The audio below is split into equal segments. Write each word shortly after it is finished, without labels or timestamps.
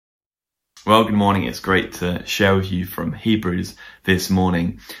Well, good morning. It's great to share with you from Hebrews this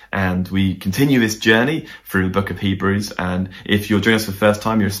morning. And we continue this journey through the book of Hebrews. And if you're joining us for the first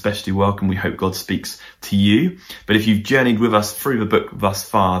time, you're especially welcome. We hope God speaks to you. But if you've journeyed with us through the book thus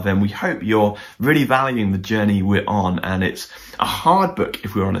far, then we hope you're really valuing the journey we're on. And it's a hard book,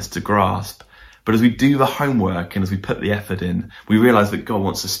 if we're honest, to grasp. But as we do the homework and as we put the effort in, we realize that God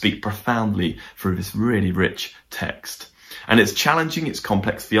wants to speak profoundly through this really rich text. And it's challenging its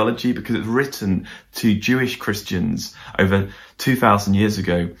complex theology because it's written to Jewish Christians over 2,000 years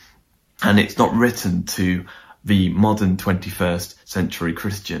ago. And it's not written to the modern 21st century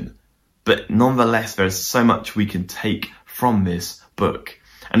Christian. But nonetheless, there's so much we can take from this book.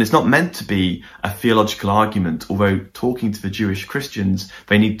 And it's not meant to be a theological argument, although talking to the Jewish Christians,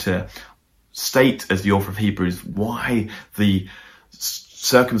 they need to state, as the author of Hebrews, why the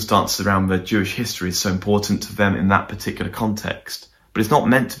circumstances around their Jewish history is so important to them in that particular context. But it's not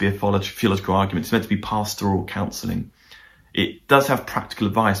meant to be a theological argument. It's meant to be pastoral counselling. It does have practical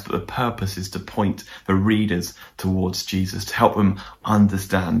advice, but the purpose is to point the readers towards Jesus, to help them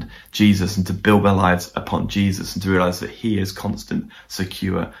understand Jesus and to build their lives upon Jesus and to realise that he is constant,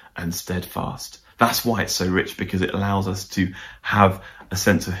 secure and steadfast. That's why it's so rich, because it allows us to have a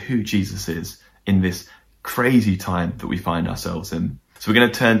sense of who Jesus is in this crazy time that we find ourselves in. So we're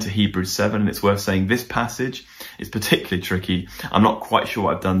going to turn to Hebrews 7, and it's worth saying this passage is particularly tricky. I'm not quite sure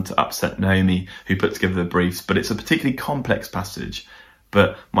what I've done to upset Naomi, who put together the briefs, but it's a particularly complex passage.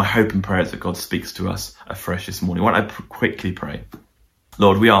 But my hope and prayer is that God speaks to us afresh this morning. Why don't I quickly pray?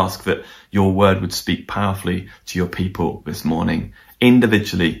 Lord, we ask that your word would speak powerfully to your people this morning,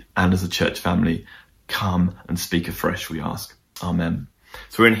 individually and as a church family. Come and speak afresh, we ask. Amen.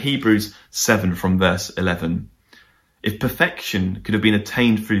 So we're in Hebrews 7 from verse 11. If perfection could have been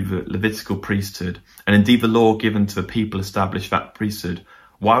attained through the Levitical priesthood, and indeed the law given to the people established that priesthood,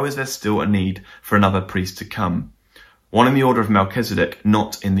 why was there still a need for another priest to come? One in the order of Melchizedek,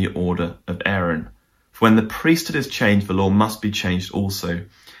 not in the order of Aaron. For when the priesthood is changed, the law must be changed also.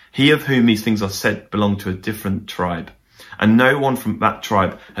 He of whom these things are said belonged to a different tribe, and no one from that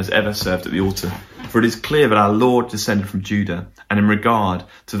tribe has ever served at the altar. For it is clear that our Lord descended from Judah, and in regard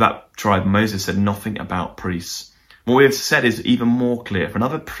to that tribe Moses said nothing about priests. What we have said is even more clear. For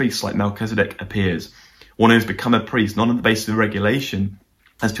another priest like Melchizedek appears, one who has become a priest not on the basis of regulation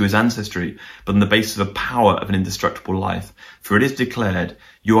as to his ancestry, but on the basis of the power of an indestructible life. For it is declared,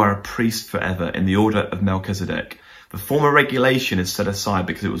 you are a priest forever in the order of Melchizedek. The former regulation is set aside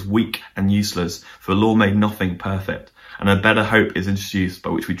because it was weak and useless, for the law made nothing perfect, and a better hope is introduced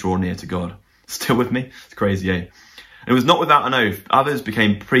by which we draw near to God. Still with me? It's crazy, eh? It was not without an oath. Others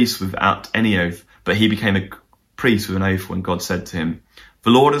became priests without any oath, but he became a priest with an oath when God said to him, the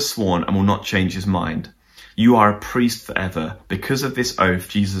Lord has sworn and will not change his mind. You are a priest forever. Because of this oath,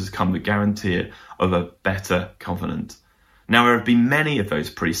 Jesus has come the guarantor of a better covenant. Now there have been many of those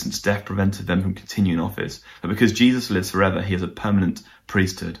priests since death prevented them from continuing office, but because Jesus lives forever, he has a permanent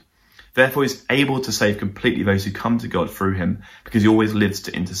priesthood. Therefore, he is able to save completely those who come to God through him, because he always lives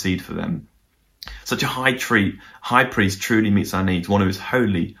to intercede for them. Such a high priest truly meets our needs, one who is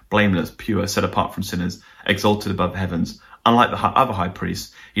holy, blameless, pure, set apart from sinners, exalted above the heavens. Unlike the other high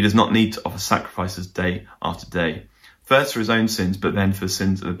priests, he does not need to offer sacrifices day after day. First for his own sins, but then for the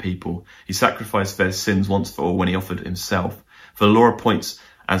sins of the people. He sacrificed their sins once for all when he offered himself. For the law appoints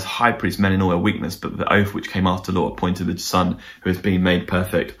as high priest men in all their weakness, but the oath which came after the law appointed the Son who has been made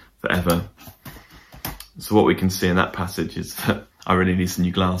perfect forever. So what we can see in that passage is that I really need some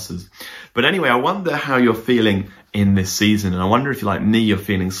new glasses. But anyway, I wonder how you're feeling in this season. And I wonder if you're like me, you're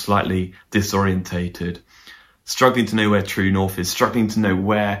feeling slightly disorientated, struggling to know where true north is, struggling to know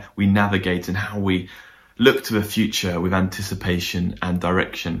where we navigate and how we look to the future with anticipation and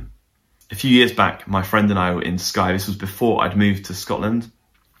direction. A few years back, my friend and I were in Skye. This was before I'd moved to Scotland.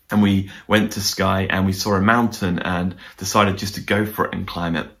 And we went to Skye and we saw a mountain and decided just to go for it and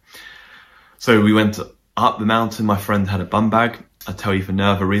climb it. So we went up the mountain. My friend had a bum bag. I tell you for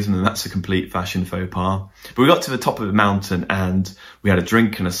no other reason than that's a complete fashion faux pas. But we got to the top of the mountain and we had a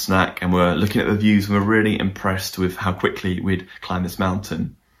drink and a snack and we're looking at the views and we're really impressed with how quickly we'd climbed this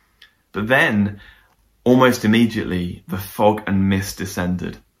mountain. But then, almost immediately, the fog and mist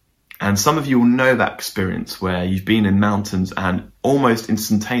descended. And some of you will know that experience where you've been in mountains and almost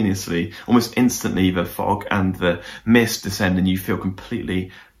instantaneously, almost instantly, the fog and the mist descend and you feel completely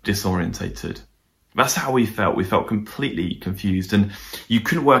disorientated. That's how we felt. We felt completely confused and you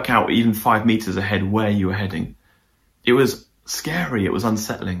couldn't work out even 5 meters ahead where you were heading. It was scary. It was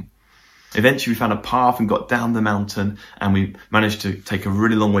unsettling. Eventually we found a path and got down the mountain and we managed to take a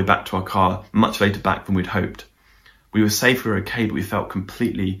really long way back to our car, much later back than we'd hoped. We were safe, we were okay, but we felt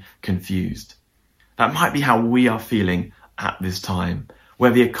completely confused. That might be how we are feeling at this time,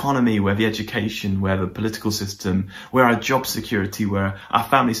 where the economy, where the education, where the political system, where our job security, where our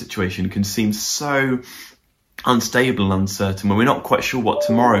family situation can seem so unstable and uncertain, when we're not quite sure what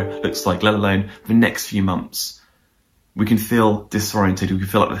tomorrow looks like, let alone the next few months. We can feel disoriented. We can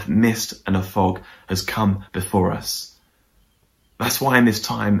feel like the mist and a fog has come before us. That's why in this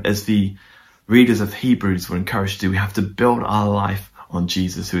time, as the readers of Hebrews were encouraged to do, we have to build our life on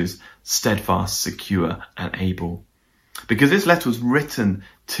Jesus, who is steadfast, secure, and able. Because this letter was written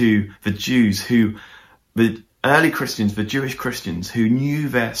to the Jews the early Christians, the Jewish Christians, who knew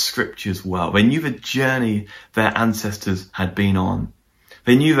their scriptures well. They knew the journey their ancestors had been on.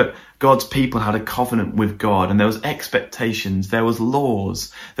 They knew that God's people had a covenant with God, and there was expectations, there was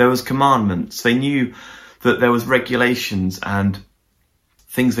laws, there was commandments. They knew that there was regulations and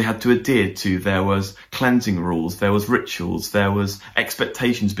things they had to adhere to. There was cleansing rules, there was rituals, there was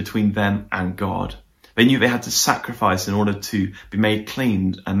expectations between them and God. They knew they had to sacrifice in order to be made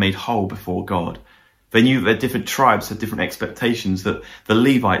clean and made whole before God. They knew that different tribes had different expectations, that the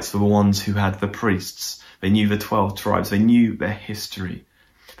Levites were the ones who had the priests. They knew the 12 tribes. They knew their history.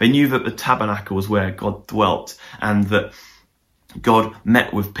 They knew that the tabernacle was where God dwelt, and that God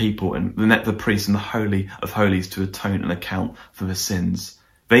met with people and met the priests in the Holy of Holies to atone and account for the sins.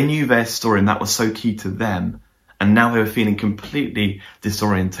 They knew their story, and that was so key to them. And now they were feeling completely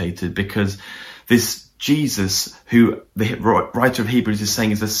disorientated, because this Jesus, who the writer of Hebrews is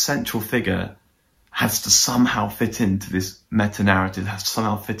saying is a central figure, has to somehow fit into this meta-narrative, has to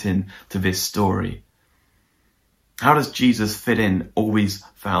somehow fit into this story. How does Jesus fit in all these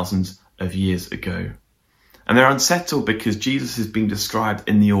thousands of years ago? And they're unsettled because Jesus is being described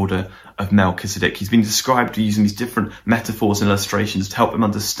in the order of Melchizedek. He's been described using these different metaphors and illustrations to help them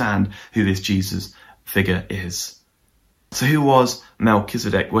understand who this Jesus figure is. So who was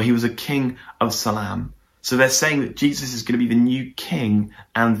Melchizedek? Well, he was a king of Salem. So they're saying that Jesus is going to be the new king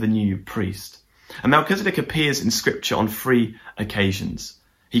and the new priest. And Melchizedek appears in scripture on 3 occasions.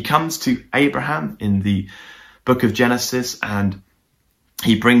 He comes to Abraham in the book of Genesis, and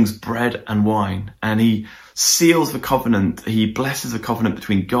he brings bread and wine, and he seals the covenant. He blesses the covenant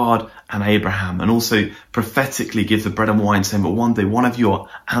between God and Abraham, and also prophetically gives the bread and wine, saying, but one day one of your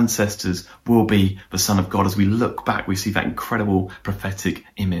ancestors will be the Son of God. As we look back, we see that incredible prophetic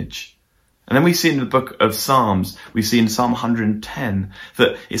image. And then we see in the book of Psalms, we see in Psalm 110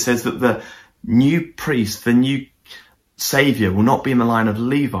 that it says that the new priest, the new saviour, will not be in the line of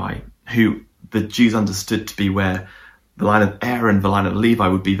Levi, who the Jews understood to be where the line of Aaron, the line of Levi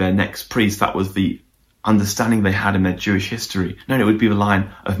would be their next priest. That was the understanding they had in their Jewish history. No, it would be the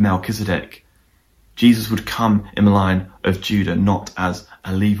line of Melchizedek. Jesus would come in the line of Judah, not as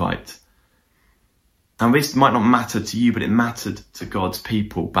a Levite. And this might not matter to you, but it mattered to God's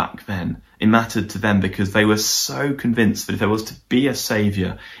people back then. It mattered to them because they were so convinced that if there was to be a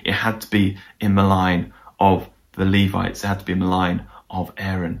saviour, it had to be in the line of the Levites. It had to be in the line of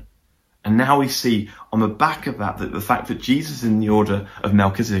Aaron. And now we see on the back of that the fact that Jesus is in the order of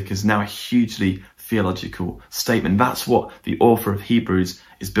Melchizedek is now a hugely theological statement. That's what the author of Hebrews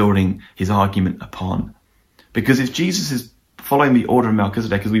is building his argument upon. Because if Jesus is following the order of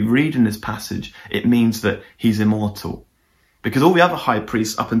Melchizedek, as we read in this passage, it means that he's immortal. Because all the other high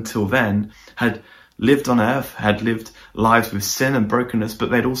priests up until then had lived on earth, had lived lives with sin and brokenness, but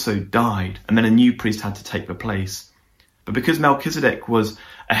they'd also died. And then a new priest had to take their place. But because Melchizedek was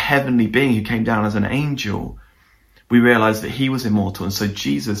a heavenly being who came down as an angel, we realize that he was immortal. And so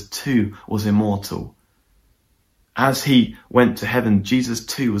Jesus too was immortal. As he went to heaven, Jesus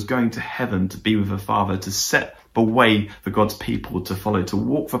too was going to heaven to be with the Father, to set the way for God's people to follow, to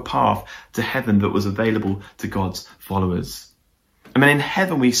walk the path to heaven that was available to God's followers. And then in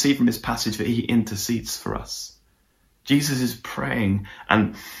heaven, we see from this passage that he intercedes for us. Jesus is praying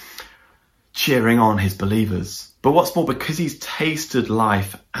and cheering on his believers. But what's more, because he's tasted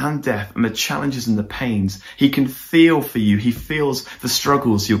life and death and the challenges and the pains, he can feel for you. He feels the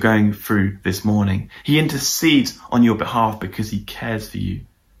struggles you're going through this morning. He intercedes on your behalf because he cares for you.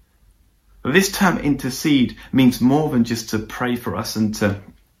 But this term intercede means more than just to pray for us and to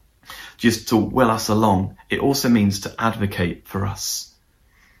will us along. It also means to advocate for us.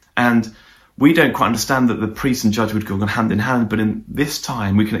 And we don't quite understand that the priest and judge would go hand in hand, but in this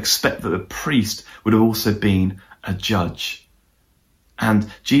time we can expect that the priest would have also been a judge.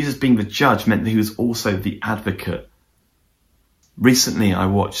 And Jesus being the judge meant that he was also the advocate. Recently I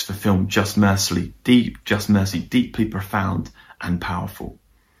watched the film Just Mercy, deeply profound and powerful.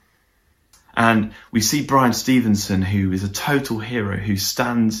 And we see Brian Stevenson, who is a total hero, who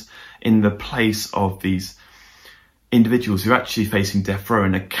stands in the place of these individuals who are actually facing death row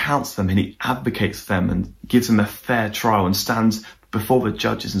and accounts them, and he advocates for them and gives them a fair trial and stands before the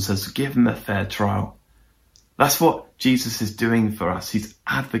judges and says, give them a fair trial. That's what Jesus is doing for us. He's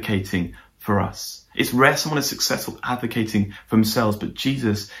advocating for us. It's rare someone is successful advocating for themselves, but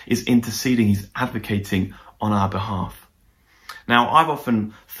Jesus is interceding. He's advocating on our behalf. Now, I've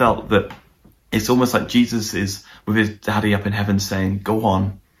often felt that it's almost like Jesus is with his daddy up in heaven saying, go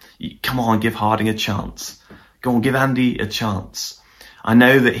on, come on, give Harding a chance. Go on, give Andy a chance. I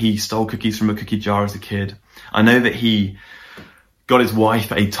know that he stole cookies from a cookie jar as a kid. I know that he got his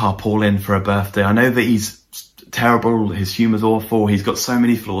wife a tarpaulin for her birthday. I know that he's terrible, his humour's awful, he's got so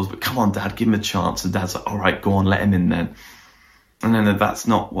many flaws, but come on, Dad, give him a chance. And Dad's like, all right, go on, let him in then. And then that's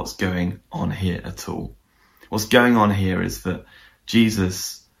not what's going on here at all. What's going on here is that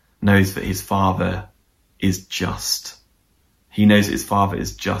Jesus knows that his Father is just. He knows that his Father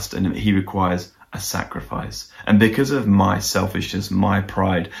is just and that he requires a sacrifice. And because of my selfishness, my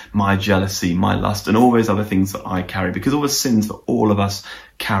pride, my jealousy, my lust, and all those other things that I carry, because all the sins that all of us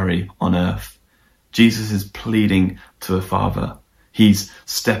carry on earth, Jesus is pleading to the Father. He's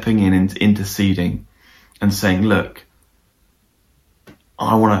stepping in and interceding and saying, look,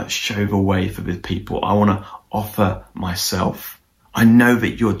 I want to show the way for the people. I want to offer myself. I know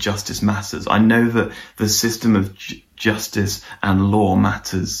that your justice matters. I know that the system of justice and law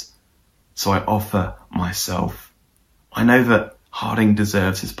matters. So I offer myself. I know that Harding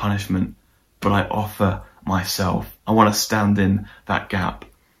deserves his punishment, but I offer myself. I want to stand in that gap.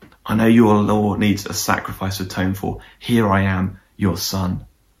 I know your law needs a sacrifice to atone for. Here I am, your son.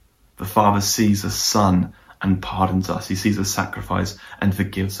 The Father sees the Son and pardons us. He sees the sacrifice and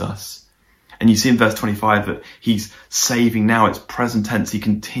forgives us. And you see in verse 25 that he's saving now. It's present tense. He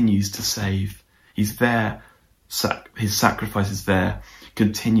continues to save. He's there. His sacrifice is there,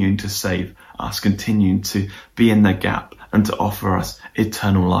 continuing to save us, continuing to be in the gap and to offer us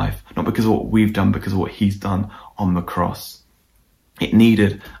eternal life. Not because of what we've done, because of what he's done on the cross. It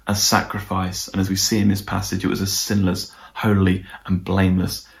needed a sacrifice. And as we see in this passage, it was a sinless, holy and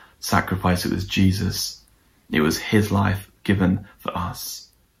blameless sacrifice. It was Jesus. It was his life given for us.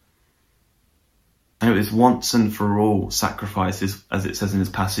 And it was once and for all sacrifices, as it says in this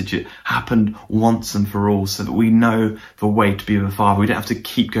passage. It happened once and for all so that we know the way to be with the Father. We don't have to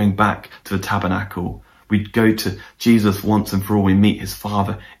keep going back to the tabernacle. We go to Jesus once and for all. We meet his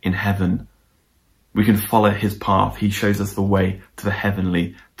Father in heaven. We can follow his path. He shows us the way to the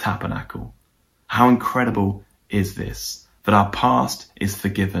heavenly tabernacle. How incredible is this? That our past is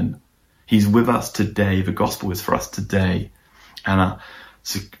forgiven. He's with us today. The gospel is for us today. And our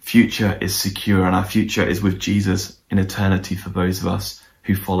future is secure. And our future is with Jesus in eternity for those of us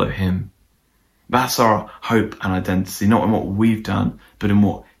who follow him. That's our hope and identity, not in what we've done, but in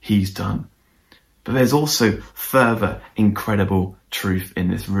what he's done. But there's also further incredible truth in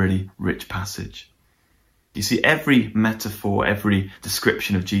this really rich passage. You see, every metaphor, every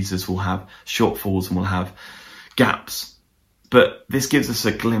description of Jesus will have shortfalls and will have gaps. But this gives us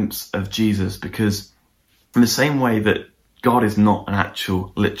a glimpse of Jesus, because in the same way that God is not an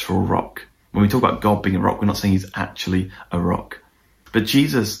actual literal rock. When we talk about God being a rock, we're not saying he's actually a rock. But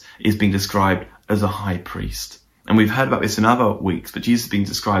Jesus is being described as a high priest. And we've heard about this in other weeks, but Jesus is being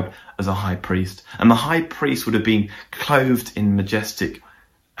described as a high priest. And the high priest would have been clothed in majestic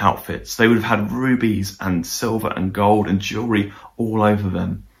outfits. They would have had rubies and silver and gold and jewelry all over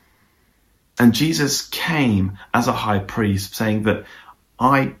them. And Jesus came as a high priest saying that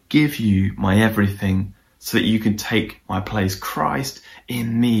I give you my everything so that you can take my place. Christ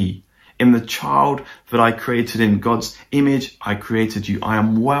in me, in the child that I created in God's image, I created you. I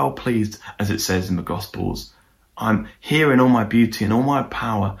am well pleased, as it says in the Gospels. I'm here in all my beauty and all my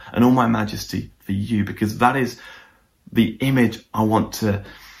power and all my majesty for you, because that is the image I want to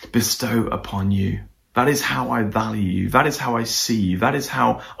bestow upon you. That is how I value you. That is how I see you. That is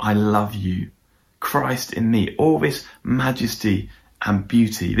how I love you. Christ in me, all this majesty and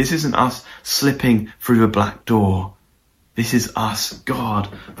beauty. This isn't us slipping through the black door. This is us, God,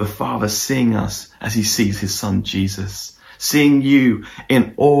 the Father, seeing us as he sees his Son, Jesus. Seeing you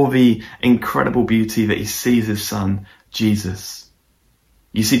in all the incredible beauty that he sees his Son, Jesus.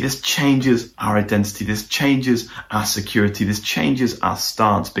 You see, this changes our identity. This changes our security. This changes our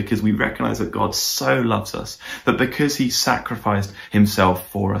stance, because we recognize that God so loves us that because he sacrificed himself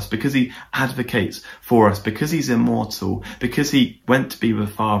for us, because he advocates for us, because he's immortal, because he went to be with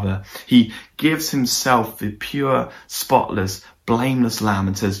the Father, he gives himself the pure, spotless, blameless lamb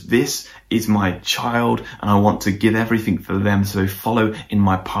and says, this is my child and I want to give everything for them so they follow in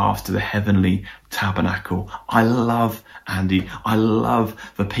my path to the heavenly tabernacle. I love Andy. I love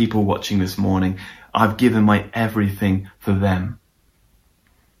the people watching this morning. I've given my everything for them.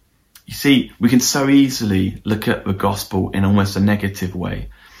 You see, we can so easily look at the gospel in almost a negative way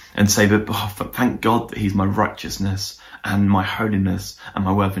and say that, thank God that he's my righteousness and my holiness and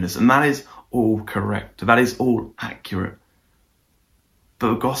my worthiness. And that is all correct. That is all accurate.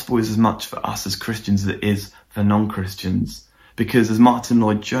 But the gospel is as much for us as Christians as it is for non-Christians. Because as Martin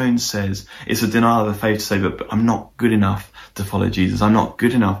Lloyd-Jones says, it's a denial of the faith to say that I'm not good enough to follow Jesus. I'm not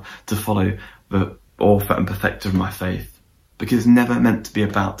good enough to follow the author and perfecter of my faith. Because it's never meant to be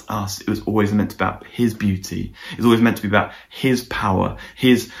about us. It was always meant to be about his beauty. It was always meant to be about his power,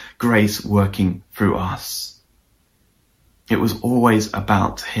 his grace working through us. It was always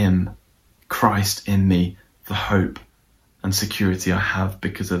about him, Christ in me, the hope and security I have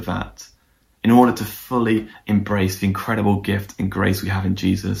because of that. In order to fully embrace the incredible gift and grace we have in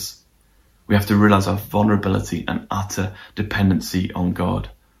Jesus, we have to realize our vulnerability and utter dependency on God.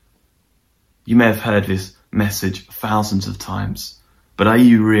 You may have heard this message thousands of times, but are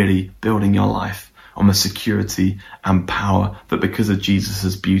you really building your life on the security and power that because of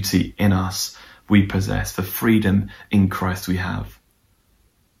Jesus' beauty in us, we possess, the freedom in Christ we have?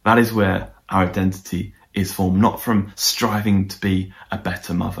 That is where our identity is formed, not from striving to be a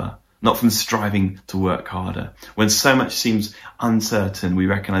better mother, not from striving to work harder. When so much seems uncertain, we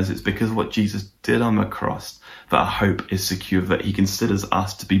recognize it's because of what Jesus did on the cross that our hope is secure, that he considers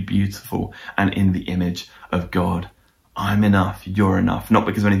us to be beautiful and in the image of God. I'm enough, you're enough, not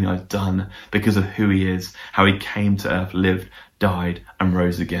because of anything I've done, because of who he is, how he came to earth, lived, died, and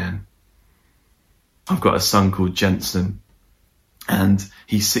rose again. I've got a son called Jensen, and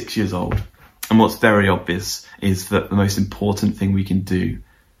he's 6 years old. And what's very obvious is that the most important thing we can do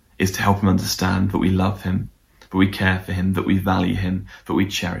is to help him understand that we love him, that we care for him, that we value him, that we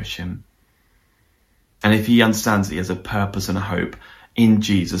cherish him. And if he understands that he has a purpose and a hope in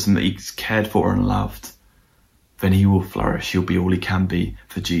Jesus and that he's cared for and loved, then he will flourish. He'll be all he can be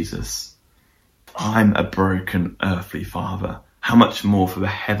for Jesus. I'm a broken earthly father. How much more for the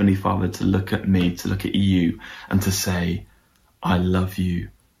heavenly Father to look at me, to look at you and to say, I love you.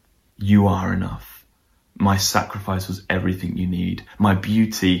 You are enough. My sacrifice was everything you need. My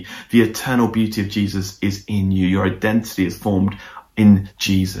beauty, the eternal beauty of Jesus is in you. Your identity is formed in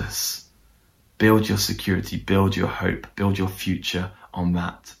Jesus. Build your security, build your hope, build your future on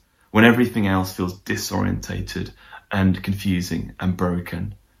that. When everything else feels disorientated and confusing and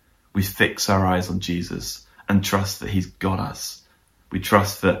broken, we fix our eyes on Jesus and trust that he's got us. We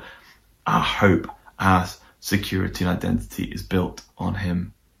trust that our hope, our security and identity is built on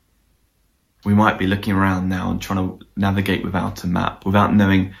him. We might be looking around now and trying to navigate without a map, without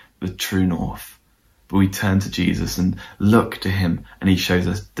knowing the true north. But we turn to Jesus and look to him, and he shows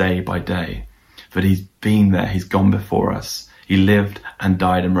us day by day that he's been there, he's gone before us. He lived and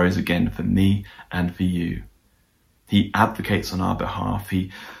died and rose again for me and for you. He advocates on our behalf.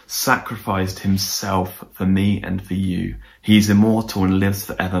 He sacrificed himself for me and for you. He's immortal and lives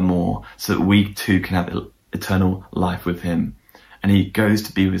forevermore so that we too can have eternal life with him. And he goes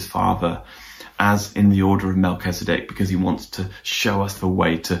to be with his Father as in the order of Melchizedek because he wants to show us the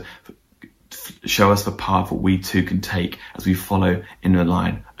way, to show us the path that we too can take as we follow in the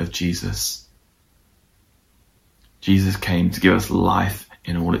line of Jesus. Jesus came to give us life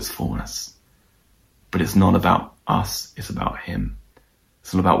in all its fullness. But it's not about us, it's about him.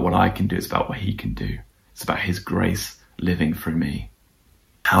 It's not about what I can do, it's about what he can do. It's about his grace living through me.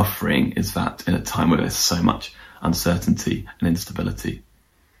 How freeing is that in a time where there's so much uncertainty and instability?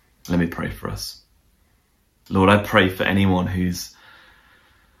 Let me pray for us. Lord, I pray for anyone who's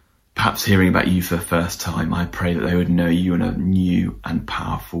perhaps hearing about you for the first time. I pray that they would know you in a new and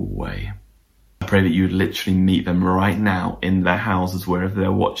powerful way. I pray that you would literally meet them right now in their houses, wherever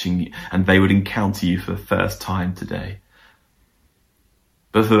they're watching you, and they would encounter you for the first time today.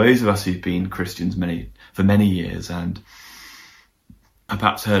 But for those of us who've been Christians for many years and have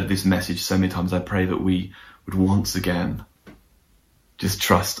perhaps heard this message so many times, I pray that we would once again just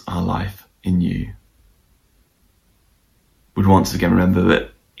trust our life in you. Would once again remember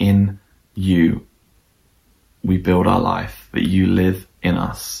that in you we build our life, that you live in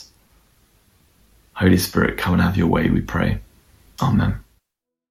us. Holy Spirit, come and have your way, we pray. Amen.